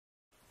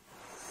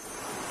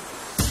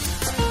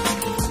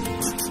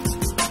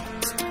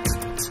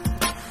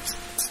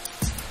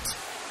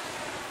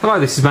Hello,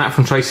 this is Matt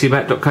from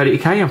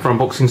tracybat.co.uk and from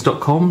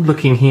unboxings.com,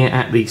 looking here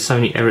at the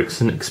Sony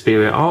Ericsson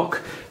XPERIA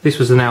Arc. This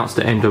was announced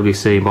at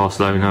MWC in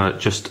Barcelona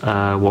just,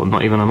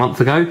 not even a month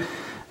ago.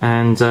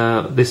 And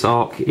this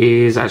Arc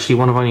is actually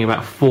one of only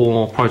about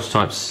 4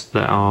 prototypes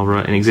that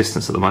are in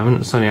existence at the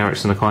moment. Sony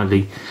Ericsson have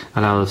kindly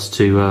allowed us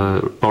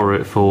to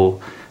borrow it for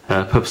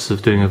purposes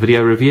of doing a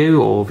video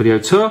review or video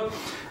tour.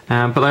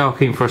 But they are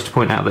keen for us to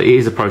point out that it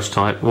is a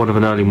prototype, one of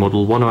an early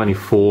model, one of only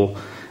 4.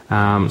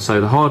 So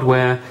the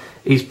hardware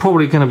is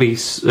probably going to be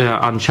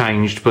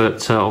unchanged,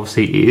 but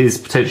obviously it is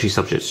potentially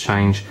subject to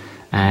change,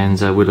 and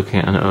we're looking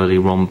at an early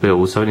ROM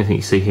build, so anything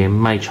you see here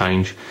may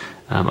change,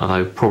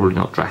 although probably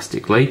not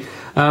drastically.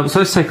 So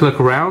let's take a look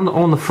around.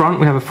 On the front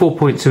we have a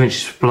 4.2 inch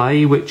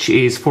display, which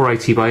is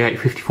 480 by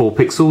 854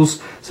 pixels,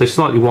 so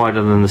slightly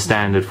wider than the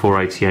standard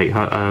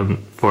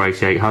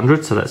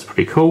 4800, so that's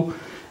pretty cool.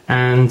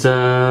 And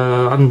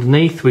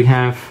underneath we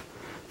have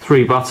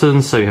 3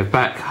 buttons, so you have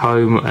back,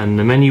 home and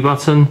the menu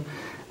button.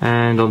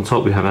 And on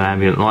top we have an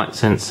ambient light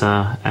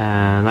sensor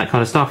and that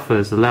kind of stuff.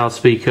 There's a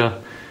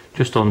loudspeaker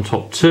just on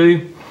top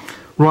too.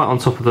 Right on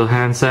top of the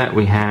handset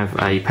we have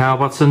a power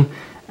button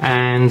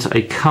and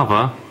a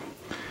cover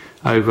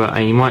over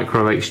a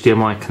micro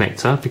HDMI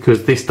connector,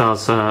 because this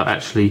does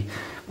actually,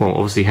 well,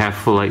 obviously have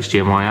full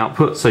HDMI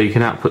output, so you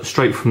can output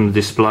straight from the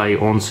display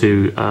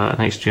onto an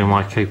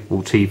HDMI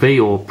capable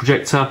TV or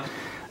projector.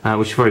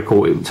 Which is very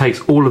cool. It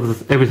takes all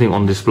of everything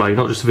on display,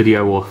 not just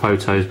video or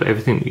photos, but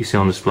everything that you see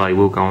on display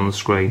will go on the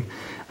screen.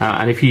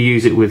 And if you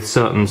use it with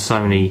certain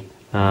Sony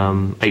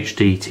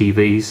HD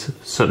TVs,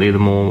 certainly the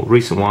more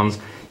recent ones,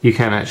 you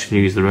can actually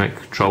use the remote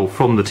control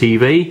from the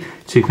TV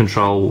to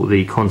control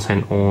the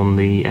content on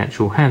the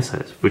actual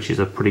handset, which is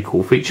a pretty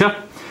cool feature.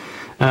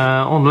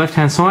 On the left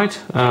hand side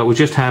we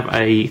just have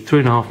a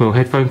 3.5mm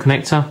headphone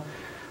connector,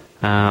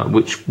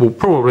 which will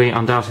probably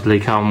undoubtedly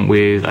come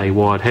with a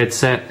wired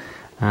headset.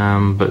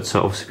 But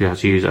obviously we have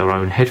to use our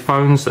own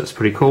headphones. That's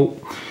pretty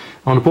cool.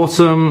 On the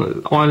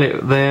bottom,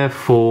 eyelet there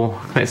for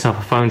connecting up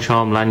a phone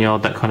charm,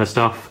 lanyard, that kind of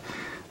stuff.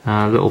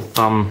 Little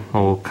thumb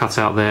or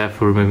cutout there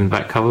for removing the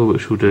back cover,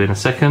 which we'll do in a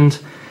second.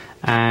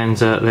 And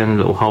then a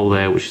little hole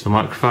there, which is the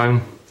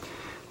microphone.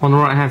 On the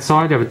right hand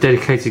side, you have a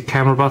dedicated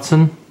camera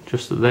button,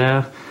 just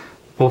there,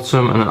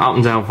 bottom, and an up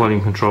and down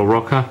volume control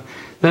rocker.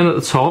 Then at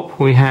the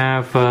top we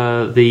have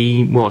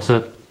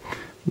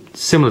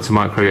similar to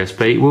micro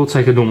USB. It will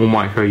take a normal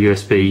micro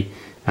USB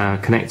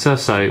connector,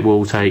 so it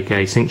will take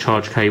a sync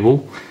charge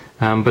cable,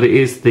 but it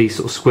is the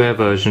sort of square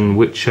version,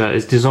 which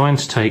is designed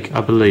to take,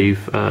 I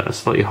believe, a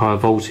slightly higher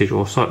voltage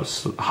or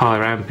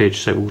higher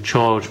ampage, so it will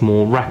charge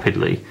more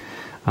rapidly.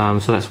 So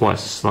that's why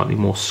it's slightly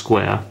more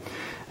square.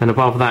 And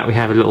above that we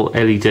have a little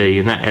LED,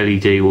 and that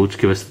LED will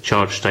give us the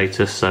charge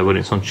status. So when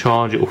it's on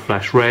charge, it will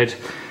flash red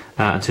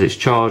until it's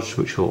charged,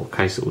 which in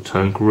case it will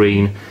turn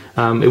green.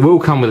 It will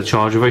come with a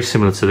charger very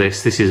similar to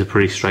this. This is a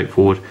pretty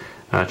straightforward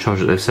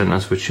charger they've sent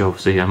us, which is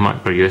obviously a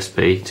micro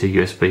USB to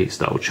USB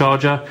style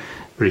charger.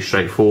 Pretty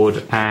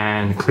straightforward,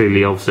 and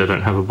clearly obviously I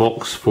don't have a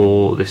box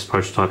for this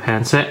prototype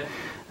handset,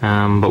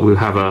 but we'll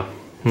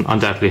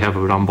undoubtedly have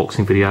an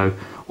unboxing video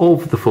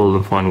of the full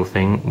and final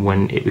thing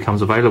when it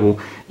becomes available.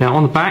 Now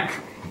on the back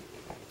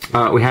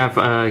we have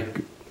a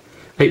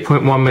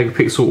 8.1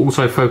 megapixel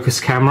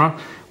autofocus camera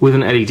with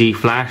an LED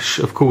flash.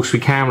 Of course we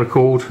can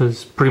record,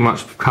 has pretty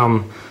much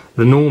become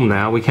the norm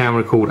now. We can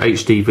record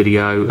HD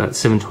video at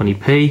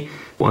 720p.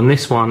 And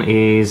this one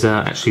is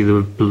actually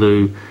the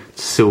blue to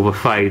silver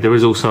fade. There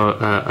is also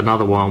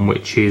another one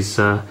which is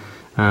silver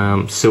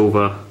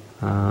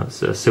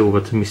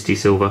to misty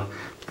silver.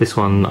 This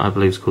one I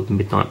believe is called the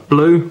midnight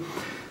blue.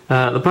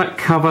 The back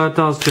cover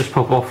does just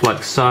pop off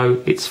like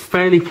so. It's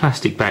fairly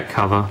plastic back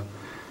cover.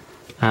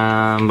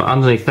 But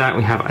underneath that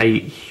we have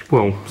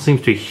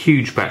seems to be a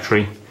huge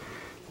battery,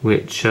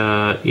 which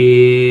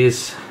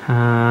is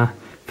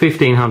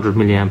 1500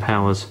 milliamp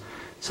hours.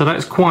 So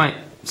that's quite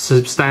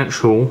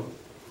substantial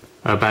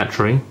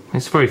battery.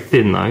 It's very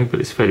thin though,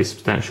 but it's fairly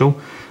substantial.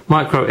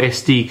 Micro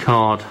SD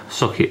card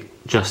socket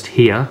just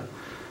here.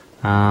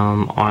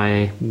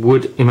 I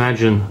would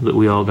imagine that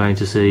we are going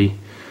to see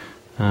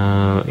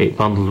it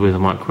bundled with a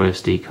micro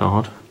SD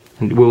card,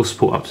 and it will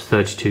support up to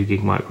 32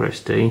 gig micro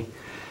SD.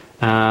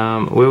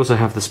 We also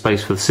have the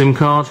space for the SIM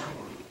card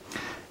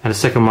and a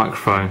second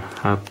microphone.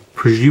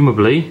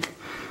 Presumably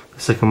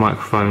the second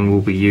microphone will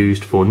be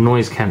used for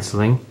noise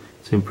cancelling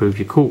to improve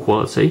your call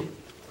quality.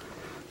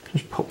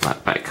 Just pop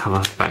that back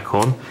cover back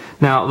on.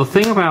 Now the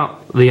thing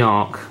about the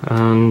Arc,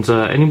 and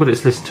anybody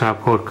that's listened to our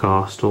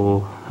podcast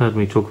or heard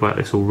me talk about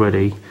this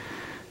already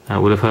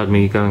will have heard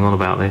me going on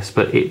about this,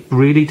 but it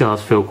really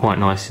does feel quite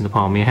nice in the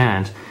palm of your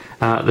hand.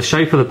 The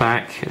shape of the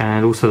back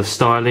and also the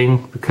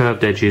styling, the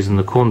curved edges and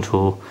the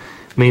contour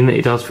mean that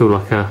it does feel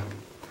like a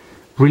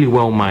really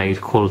well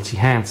made quality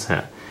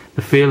handset.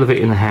 The feel of it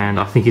in the hand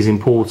I think is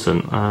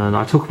important, and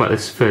I talk about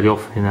this fairly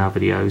often in our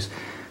videos,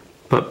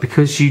 but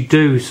because you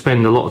do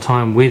spend a lot of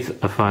time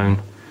with a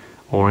phone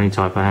or any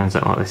type of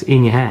handset like this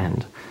in your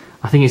hand,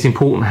 I think it's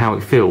important how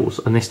it feels,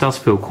 and this does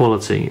feel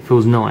quality. It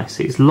feels nice.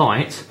 It's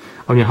light,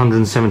 only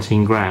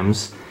 117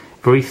 grams.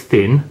 very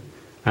thin,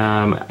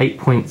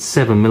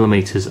 8.7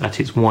 millimeters at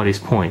its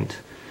widest point,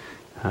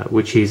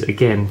 which is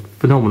again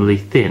phenomenally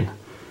thin.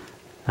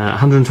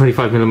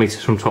 125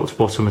 millimeters from top to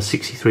bottom and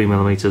 63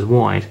 millimeters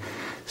wide.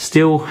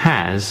 Still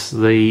has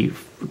the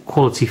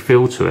quality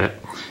feel to it.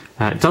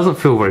 It doesn't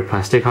feel very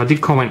plastic. I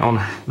did comment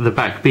on the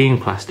back being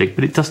plastic,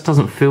 but it just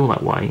doesn't feel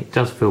that way. It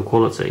does feel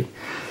quality.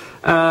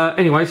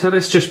 Anyway, so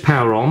let's just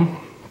power on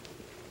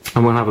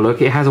and we'll have a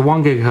look. It has a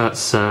 1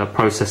 GHz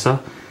processor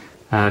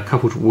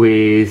coupled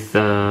with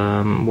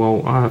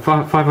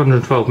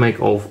 512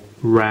 meg of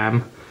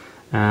RAM,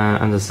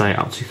 and as I say,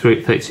 up to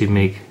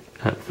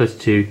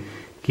 32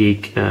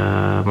 gig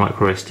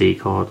micro SD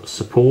card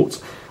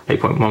support.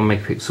 8.1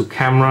 megapixel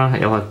camera.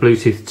 It'll have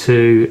Bluetooth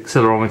 2,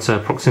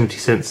 accelerometer, proximity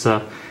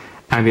sensor,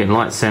 ambient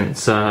light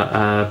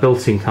sensor,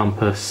 built-in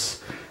compass,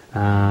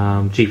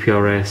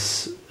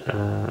 GPRS,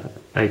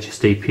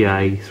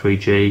 HSDPA,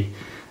 3G,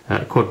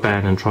 quad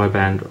band and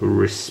tri-band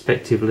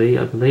respectively,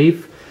 I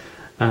believe.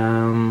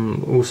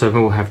 Also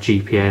we'll have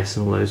GPS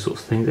and all those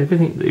sorts of things.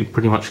 Everything that you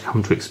pretty much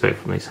come to expect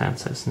from these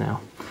handsets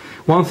now.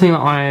 One thing that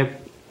I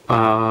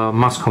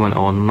must comment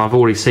on, and I've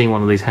already seen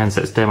one of these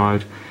handsets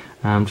demoed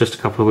just a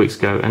couple of weeks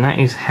ago, and that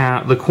is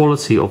how the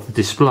quality of the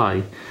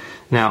display.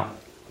 Now,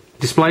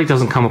 display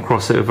doesn't come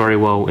across it very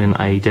well in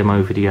a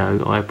demo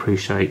video, I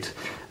appreciate,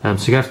 so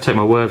you have to take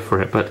my word for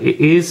it, but it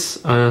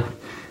is a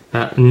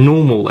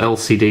normal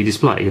LCD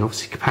display,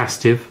 obviously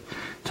capacitive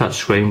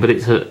touchscreen, but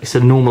it's a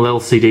normal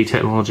LCD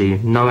technology,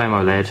 no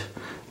AMOLED,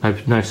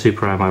 no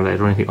Super AMOLED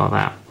or anything like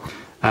that.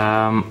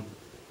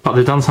 But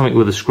they've done something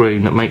with the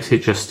screen that makes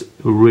it just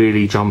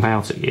really jump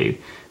out at you.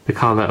 The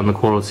colour and the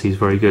quality is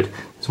very good.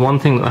 There's one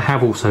thing that I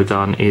have also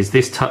done is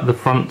the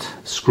front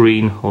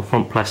screen or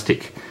front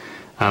plastic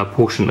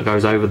portion that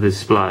goes over the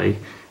display,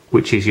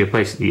 which is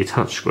basically your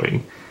touch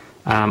screen,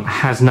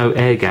 has no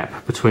air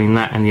gap between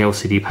that and the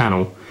LCD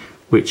panel,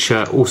 which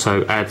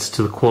also adds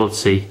to the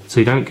quality, so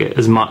you don't get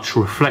as much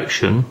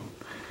reflection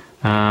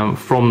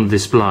from the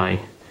display,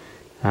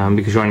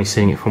 because you're only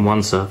seeing it from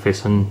one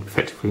surface and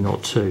effectively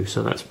not two,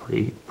 so that's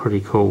pretty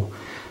cool.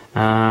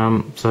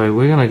 So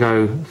we're going to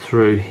go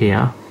through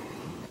here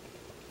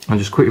and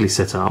just quickly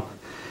set up.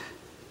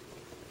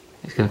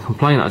 It's going to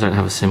complain that I don't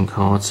have a SIM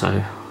card,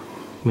 so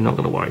we're not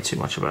going to worry too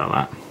much about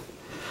that.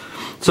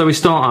 So we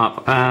start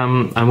up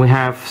and we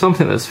have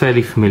something that's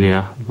fairly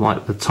familiar,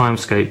 like the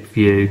timescape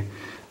view,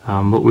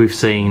 what we've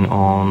seen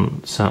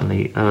on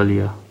certainly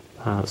earlier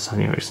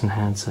Sony Ericsson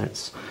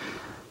handsets,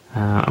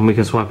 and we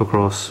can swipe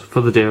across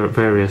for the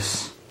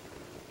various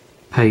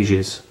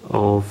pages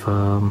of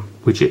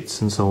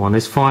widgets and so on.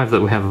 There's 5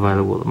 that we have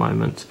available at the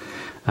moment,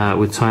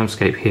 with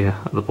timescape here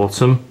at the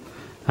bottom.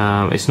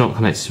 It's not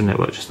connected to a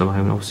network just at the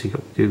moment. Obviously you've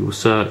got Google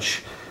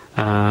search,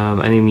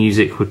 any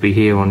music would be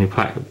here on your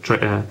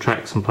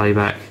tracks and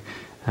playback,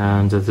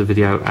 and the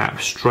video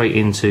app straight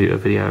into a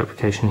video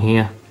application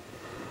here.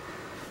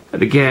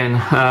 And again,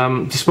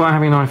 despite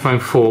having an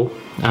iPhone 4,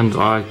 and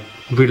I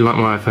really like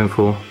my iPhone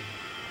 4,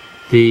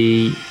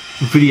 the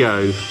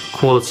video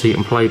quality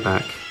and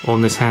playback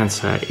on this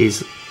handset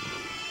is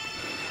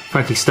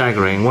frankly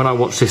staggering. When I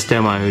watched this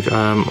demoed,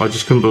 I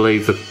just couldn't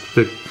believe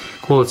the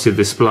quality of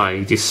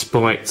display,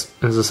 despite,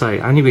 as I say,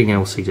 only being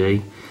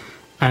LCD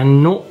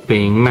and not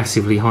being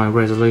massively high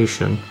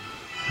resolution.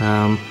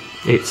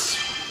 It's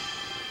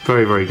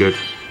very, very good.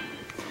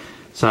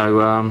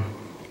 So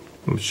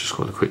we've just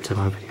got a quick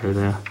demo video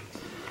there.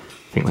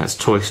 I think that's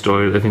Toy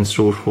Story that they've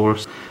installed for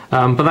us.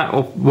 But that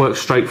will work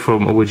straight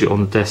from a widget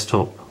on the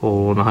desktop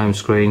or on the home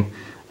screen,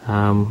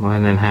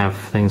 and then have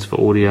things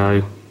for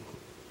audio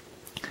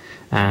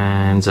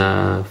and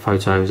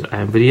photos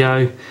and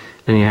video.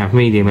 Then you have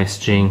media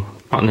messaging,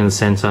 button in the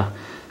center,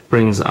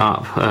 brings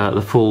up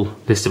the full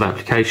list of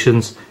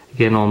applications,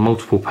 again on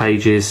multiple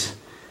pages.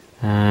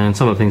 And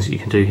some of the things that you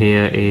can do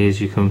here is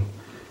you can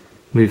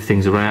move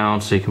things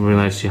around, so you can bring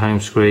those to your home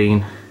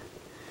screen.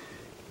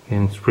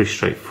 Again, it's pretty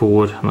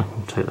straightforward, and I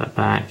can take that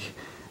back.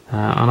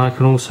 And I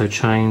can also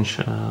change,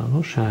 I'm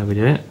not sure how we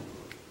do it.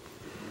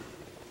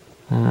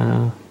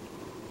 You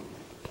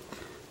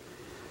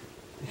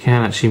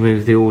can actually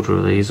move the order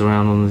of these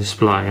around on the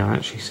display. I've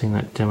actually seen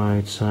that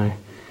demoed, so you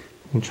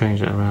can change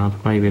that around,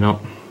 maybe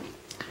not.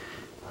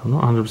 I'm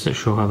not 100%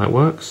 sure how that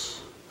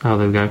works. Oh,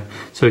 there we go.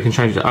 So we can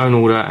change the own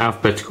order,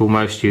 alphabetical,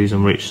 most used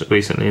and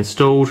recently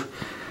installed,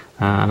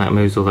 and that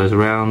moves all those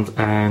around.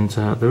 And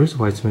there is a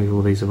way to move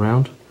all these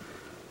around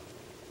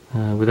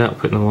without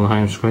putting them on the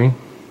home screen.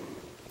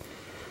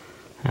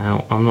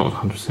 Now, I'm not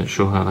 100%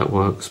 sure how that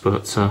works,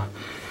 but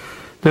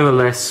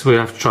nevertheless, we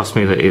have to trust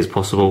me that it is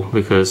possible,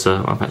 because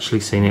I've actually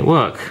seen it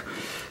work.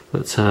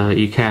 But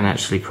you can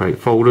actually create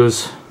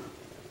folders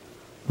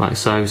like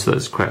so. So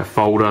let's create a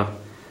folder,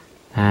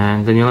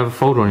 and then you'll have a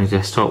folder on your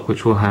desktop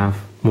which will have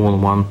more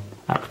than one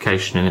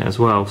application in it as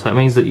well. So it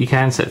means that you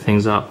can set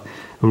things up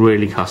and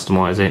really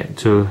customize it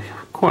to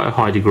quite a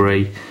high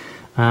degree.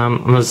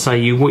 And as I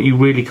say, what you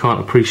really can't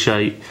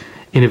appreciate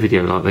in a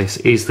video like this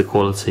is the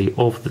quality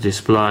of the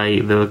display.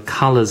 The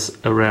colours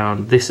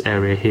around this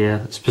area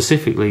here,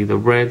 specifically the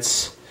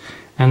reds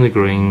and the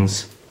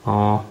greens,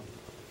 are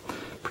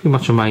pretty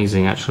much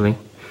amazing actually.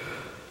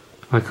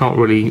 I can't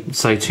really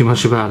say too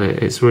much about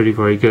it. It's really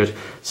very good.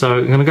 So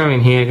I'm going to go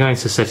in here, go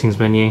into the settings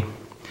menu.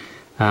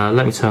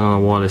 Let me turn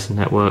on the wireless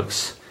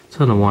networks.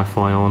 Turn the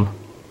Wi-Fi on.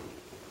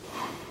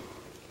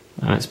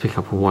 Let's pick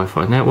up a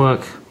Wi-Fi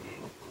network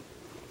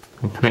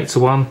and connect to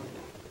one.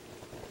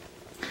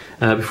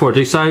 Before I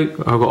do so,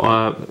 I've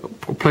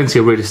got plenty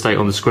of real estate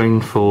on the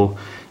screen for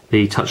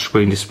the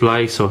touchscreen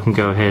display, so I can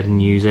go ahead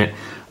and use it.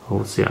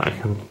 Obviously, I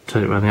can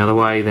turn it around the other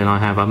way. Then I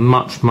have a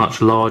much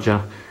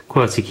larger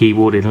QWERTY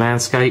keyboard in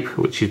landscape,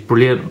 which is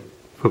brilliant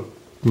for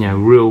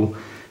real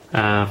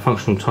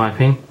functional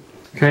typing.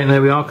 Okay, and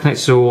there we are,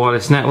 connected to a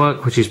wireless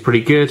network, which is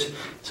pretty good.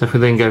 So if we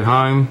then go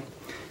home,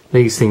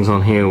 these things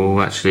on here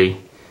will actually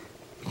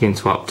begin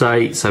to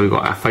update. So we've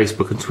got our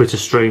Facebook and Twitter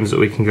streams that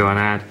we can go and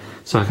add.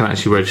 So I can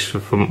actually register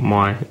for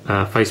my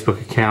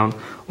Facebook account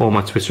or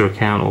my Twitter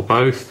account or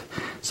both,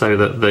 so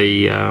that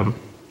the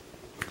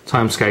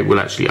timescape will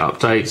actually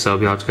update. So I'll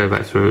be able to go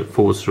back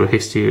forwards through a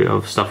history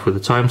of stuff with the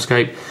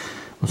timescape.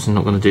 I'm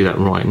not going to do that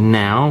right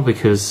now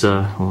because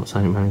it's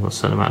only got a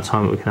certain amount of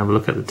time that we can have a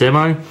look at the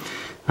demo.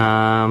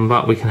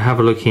 But we can have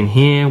a look in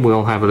here.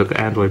 We'll have a look at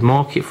Android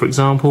Market, for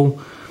example.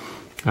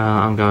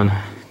 I'm going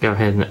to go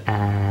ahead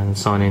and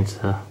sign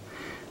into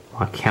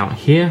my account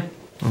here.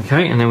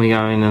 Okay, and then we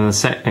go in and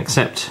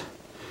accept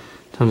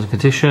terms and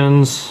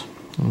conditions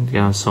and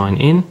go and sign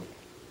in.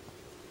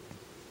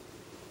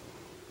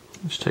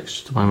 Which takes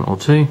just a moment or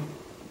two.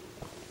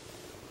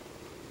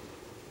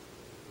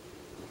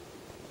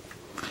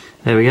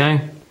 There we go.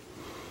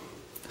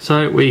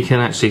 So we can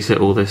actually set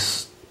all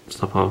this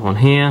stuff up on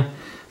here.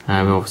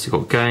 We've obviously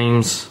got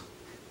games,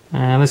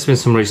 and there's been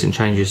some recent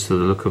changes to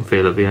the look and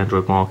feel of the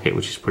Android Market,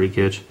 which is pretty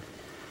good.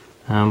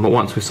 But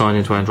once we sign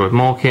into Android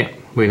Market,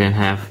 we then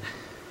have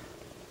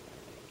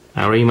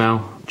our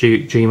email,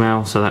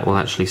 Gmail, so that will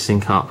actually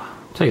sync up.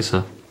 It takes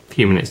a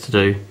few minutes to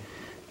do,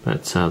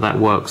 but that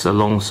works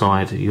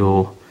alongside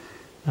your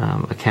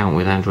account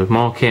with Android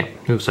Market.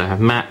 We also have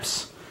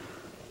Maps,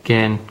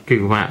 again,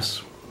 Google Maps,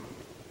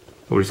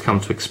 what we've come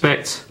to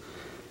expect.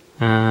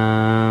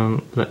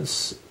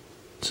 Let's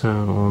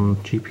turn on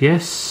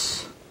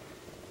GPS,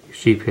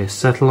 use GPS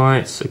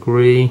satellites,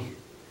 agree,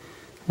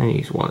 and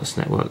use wireless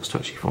networks to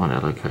actually find our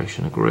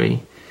location,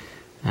 agree.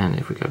 And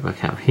if we go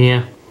back out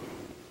here,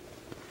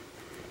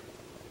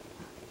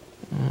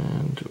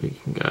 and we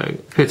can go,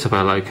 picks up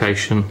our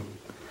location,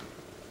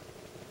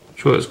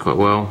 which works quite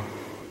well,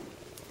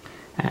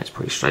 and it's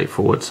pretty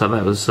straightforward. So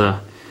that was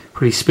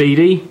pretty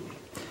speedy.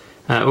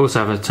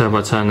 Also have a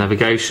turn-by-turn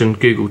navigation,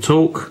 Google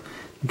Talk,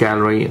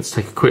 gallery. Let's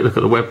take a quick look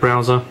at the web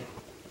browser,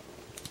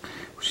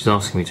 which is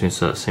asking me to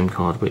insert a SIM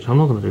card, which I'm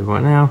not going to do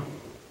right now.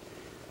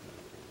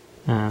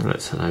 And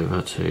let's head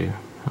over to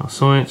our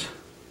site,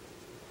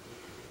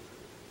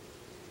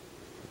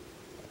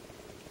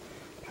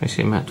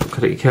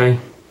 tracymap.co.uk,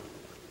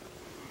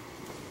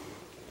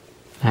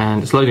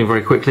 and it's loading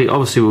very quickly.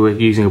 Obviously we're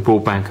using a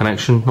broadband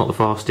connection, not the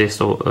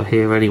fastest or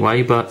here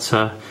anyway, but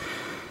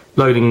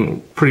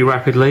loading pretty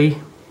rapidly.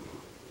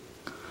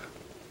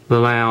 The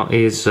layout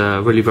is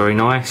really very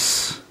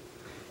nice,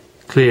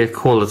 clear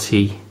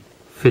quality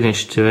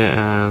finish to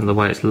it, the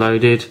way it's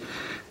loaded,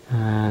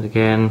 and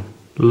again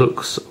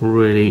looks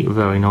really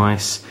very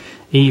nice.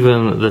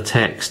 Even the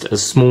text,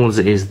 as small as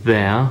it is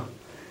there,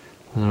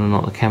 whether or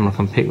not the camera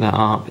can pick that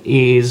up,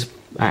 is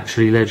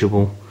actually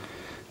legible.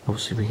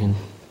 Obviously we can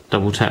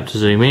double tap to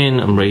zoom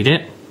in and read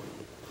it,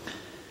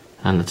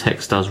 and the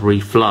text does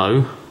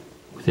reflow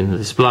within the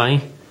display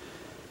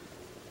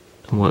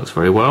and works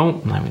very well.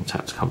 Now we can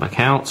tap to come back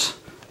out,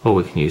 or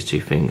we can use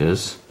two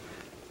fingers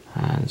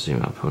and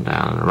zoom up and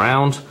down and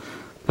around.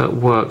 But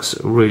works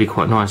really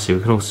quite nicely.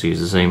 We can also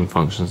use the zoom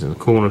functions in the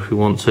corner if we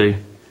want to,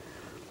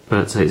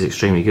 but it's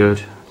extremely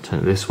good. Turn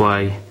it this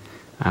way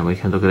and we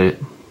can look at it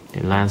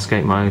in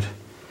landscape mode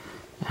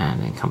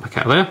and then come back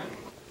out there.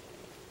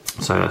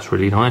 So that's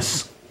really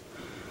nice.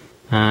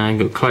 And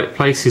got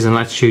places and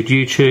latitude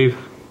YouTube.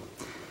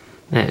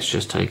 Let's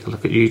just take a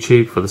look at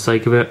YouTube for the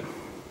sake of it.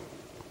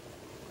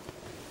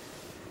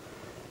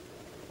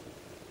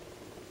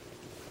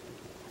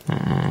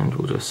 And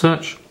we'll do a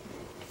search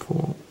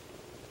for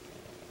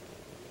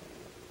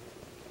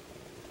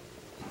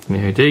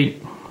MihoD,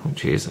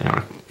 which is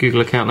our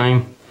Google account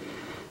name.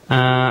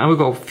 And we've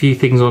got a few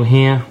things on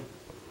here,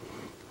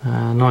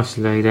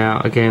 nicely laid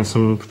out. Again,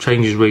 some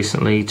changes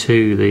recently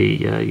to the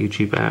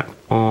YouTube app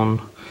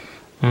on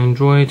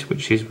Android,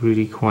 which is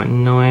really quite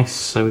nice.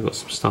 So we've got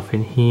some stuff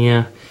in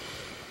here,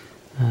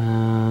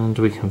 and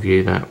we can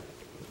view that.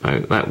 Oh,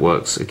 that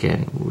works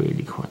again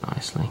really quite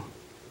nicely.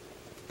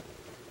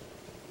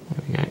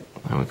 There we go,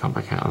 and we come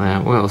back out of there.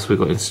 What else we've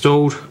got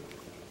installed?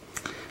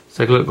 Let's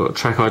take a look. We've got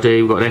track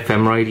ID, we've got an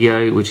FM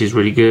radio, which is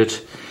really good.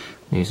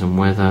 Using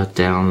weather,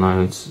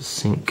 downloads,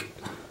 sync,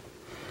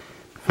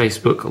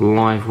 Facebook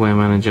Liveware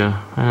Manager,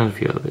 and a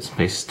few other bits and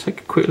pieces.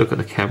 Take a quick look at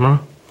the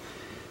camera.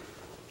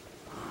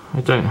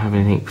 I don't have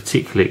anything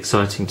particularly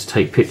exciting to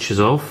take pictures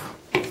of,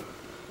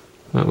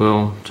 but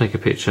we'll take a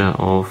picture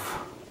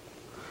of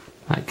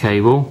that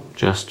cable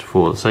just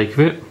for the sake of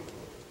it.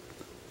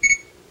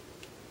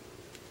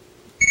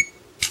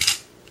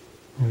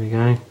 There we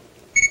go.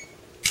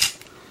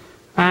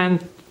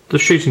 And the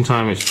shooting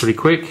time is pretty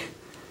quick.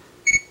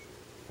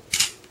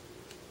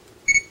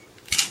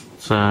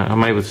 So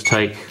I'm able to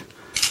take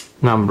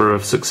a number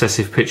of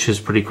successive pictures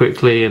pretty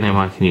quickly, and then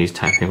I can use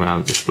tapping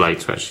around the display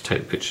to actually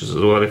take pictures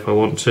as well if I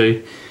want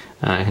to.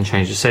 I can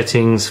change the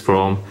settings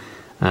from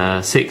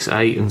 6,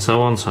 8 and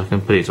so on, so I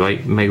can put it to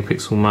 8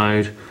 megapixel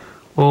mode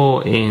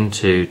or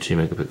into 2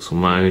 megapixel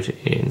mode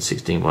in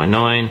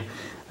 16:9.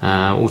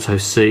 Auto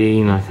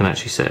scene, I can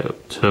actually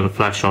turn the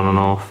flash on and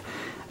off,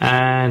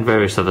 and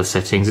various other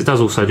settings. It does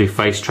also do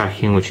face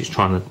tracking, which it's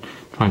trying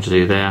to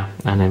do there,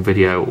 and then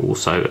video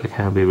also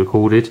can be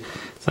recorded.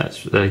 So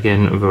that's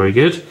again very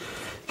good.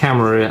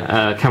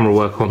 Camera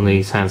work on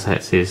these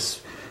handsets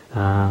is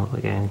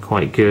again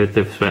quite good.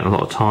 They've spent a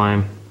lot of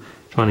time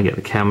trying to get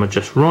the camera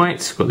just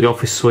right. Got the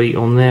Office suite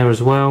on there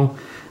as well.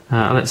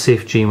 Let's see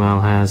if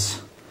Gmail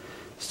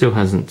still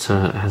hasn't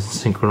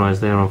synchronized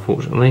there,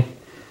 unfortunately.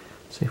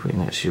 See if we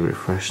can actually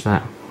refresh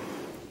that.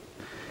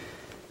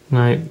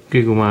 No,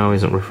 Google Mail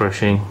isn't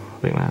refreshing. I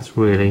think that's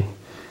really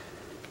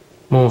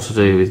more to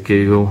do with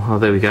Google. Oh,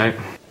 there we go.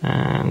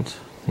 And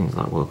things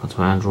like welcome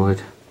to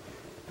Android.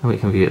 And we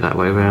can view it that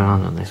way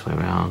around and this way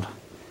around.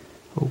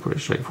 All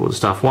pretty straightforward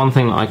stuff. One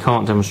thing that I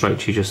can't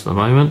demonstrate to you just at the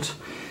moment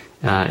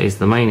is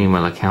the main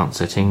email account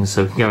settings.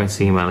 So we can go into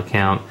the email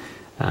account,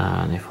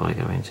 and if I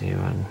go into here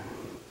and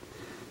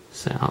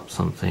set up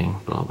something,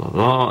 blah blah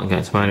blah, and go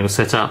into manual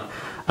setup,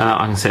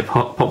 I can set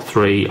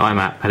POP3,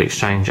 IMAP, Pet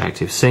Exchange,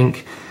 Active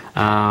Sync.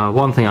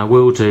 One thing I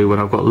will do when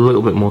I've got a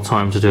little bit more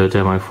time to do a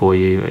demo for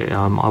you,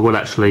 I will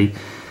actually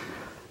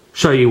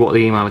show you what the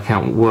email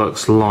account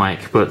works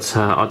like, but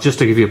just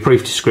to give you a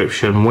brief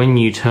description, when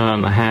you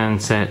turn the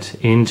handset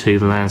into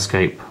the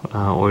landscape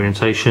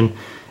orientation,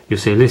 you'll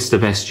see a list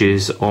of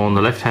messages on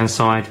the left hand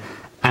side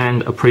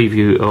and a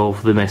preview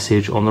of the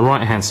message on the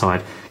right hand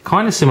side.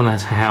 Kind of similar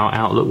to how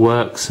Outlook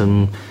works,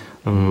 and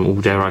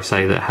or dare I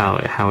say that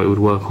how it would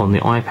work on the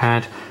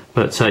iPad,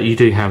 but you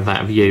do have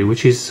that view,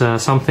 which is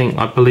something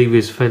I believe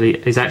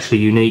is actually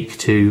unique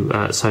to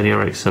Sony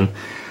Ericsson.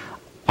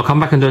 I'll come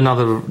back and do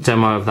another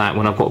demo of that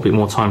when I've got a bit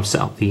more time to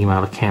set up the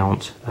email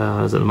account,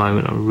 as at the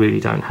moment I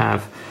really don't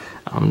have.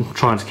 I'm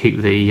trying to keep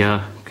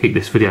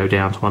this video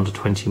down to under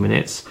 20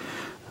 minutes.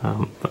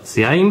 That's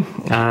the aim.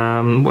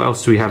 What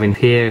else do we have in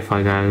here? If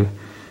I go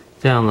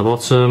down the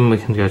bottom, we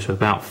can go to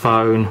About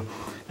Phone.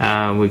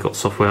 We've got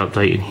software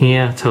update in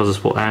here. It tells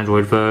us what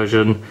Android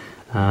version.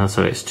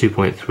 So it's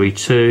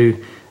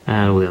 2.32,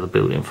 and all the other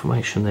build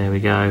information. There we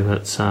go.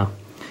 That's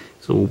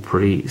it's all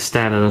pretty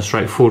standard and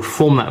straightforward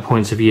from that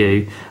point of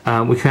view.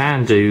 We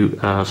can do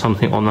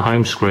something on the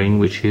home screen,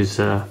 which is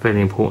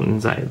fairly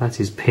important. That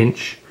is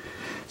pinch.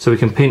 So we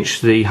can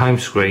pinch the home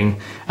screen,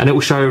 and it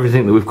will show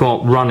everything that we've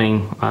got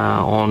running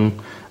on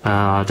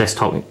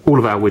desktop, all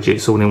of our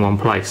widgets all in one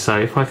place. So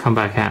if I come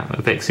back out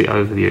of Exit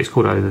Overview, it's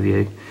called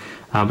Overview.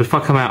 But if I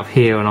come out of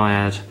here and I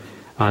add,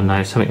 I don't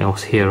know, something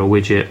else here, a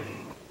widget.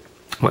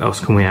 What else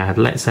can we add?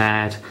 Let's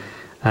add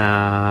the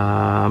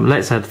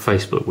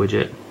Facebook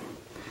widget,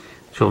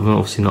 which I'm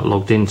obviously not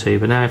logged into.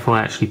 But now if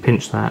I actually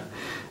pinch that,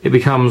 it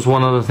becomes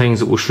one of the things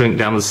that will shrink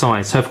down the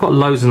side. So I've got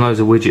loads and loads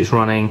of widgets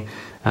running.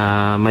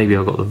 Maybe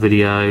I've got the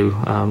video.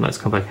 Let's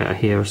come back out of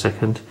here a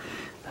second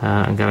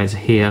and go into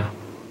here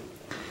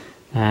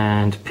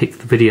and pick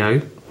the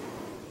video,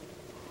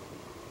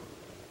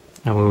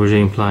 and we'll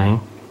resume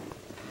playing.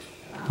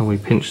 And we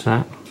pinch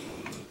that.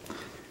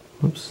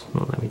 Oops,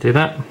 not let me do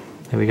that.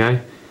 There we go.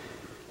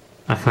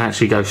 I can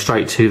actually go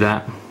straight to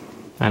that,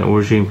 and it will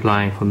resume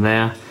playing from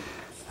there.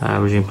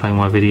 Resume playing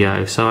my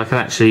video. So I can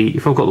actually,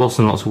 if I've got lots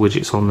and lots of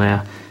widgets on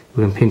there,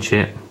 we can pinch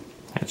it.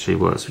 It actually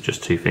works with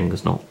just 2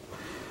 fingers, not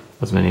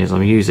as many as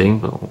I'm using,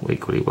 but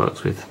equally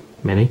works with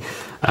many.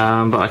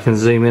 But I can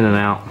zoom in and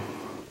out,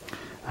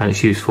 and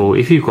it's useful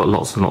if you've got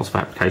lots and lots of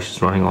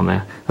applications running on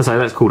there. As I say,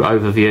 that's called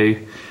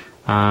Overview,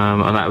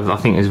 and that I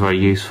think is very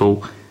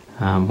useful,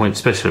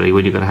 especially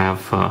when you're going to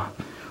have,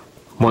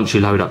 once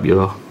you load up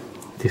your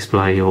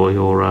display or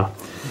your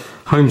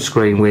home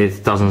screen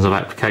with dozens of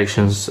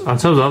applications. In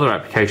terms of other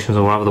applications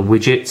or other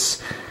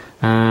widgets,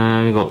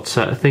 we've got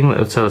a thing that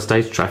will tell us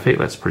data traffic.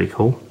 That's pretty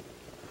cool.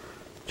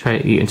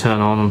 You can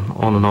turn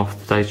on and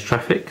off the data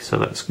traffic, so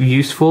that's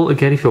useful.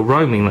 Again, if you're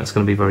roaming, that's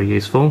going to be very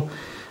useful.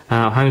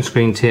 Home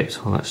screen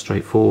tips, well, that's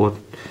straightforward.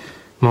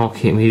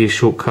 Market, media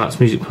shortcuts,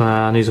 music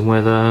player, news and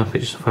weather,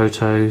 pictures and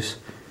photos.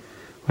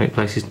 Great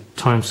Places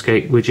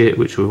timescape widget,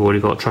 which we've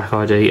already got track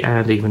ID,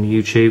 and even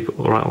YouTube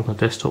right on the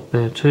desktop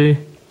there too.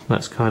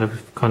 That's kind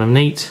of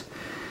neat.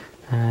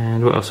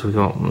 And what else have we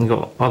got? We've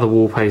got other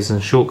wallpapers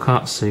and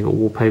shortcuts. So you've got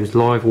wallpapers,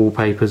 live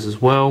wallpapers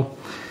as well.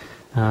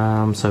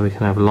 So we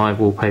can have live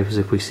wallpapers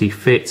if we see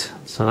fit.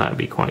 So that would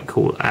be quite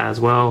cool as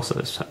well. So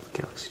let's have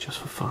the Galaxy just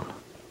for fun.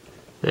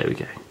 There we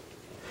go.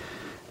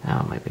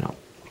 Maybe not.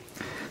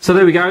 So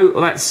there we go.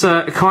 That's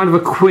kind of a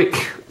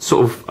quick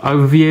sort of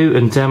overview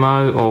and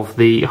demo of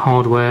the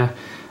hardware,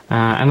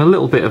 and a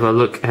little bit of a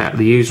look at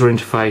the user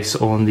interface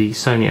on the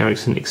Sony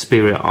Ericsson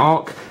XPERIA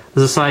Arc.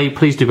 As I say,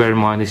 please do bear in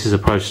mind this is a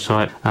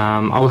prototype.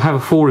 I will have a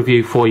full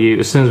review for you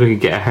as soon as we can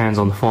get our hands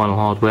on the final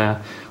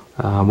hardware.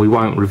 We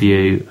won't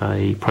review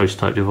a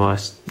prototype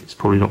device, it's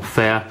probably not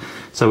fair.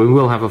 So we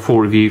will have a full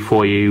review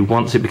for you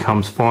once it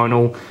becomes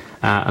final,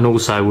 and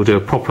also we'll do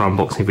a proper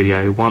unboxing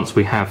video once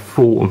we have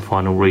full and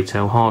final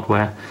retail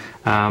hardware.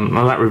 And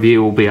that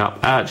review will be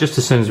up just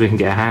as soon as we can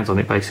get our hands on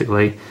it,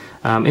 basically.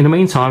 In the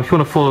meantime, if you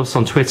want to follow us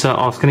on Twitter,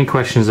 ask any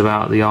questions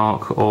about the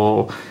Arc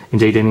or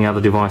indeed any other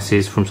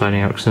devices from Sony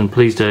Ericsson,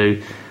 please do.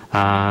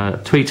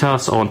 Tweet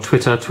us on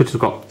Twitter,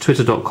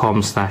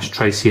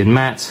 twitter.com/Tracy and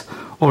Matt,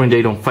 or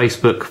indeed on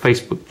Facebook,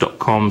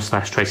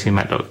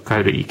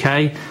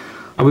 facebook.com/tracyandmatt.co.uk.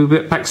 I will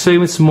be back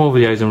soon with some more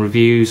videos and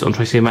reviews on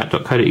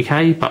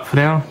tracyandmatt.co.uk, but for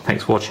now,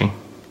 thanks for watching.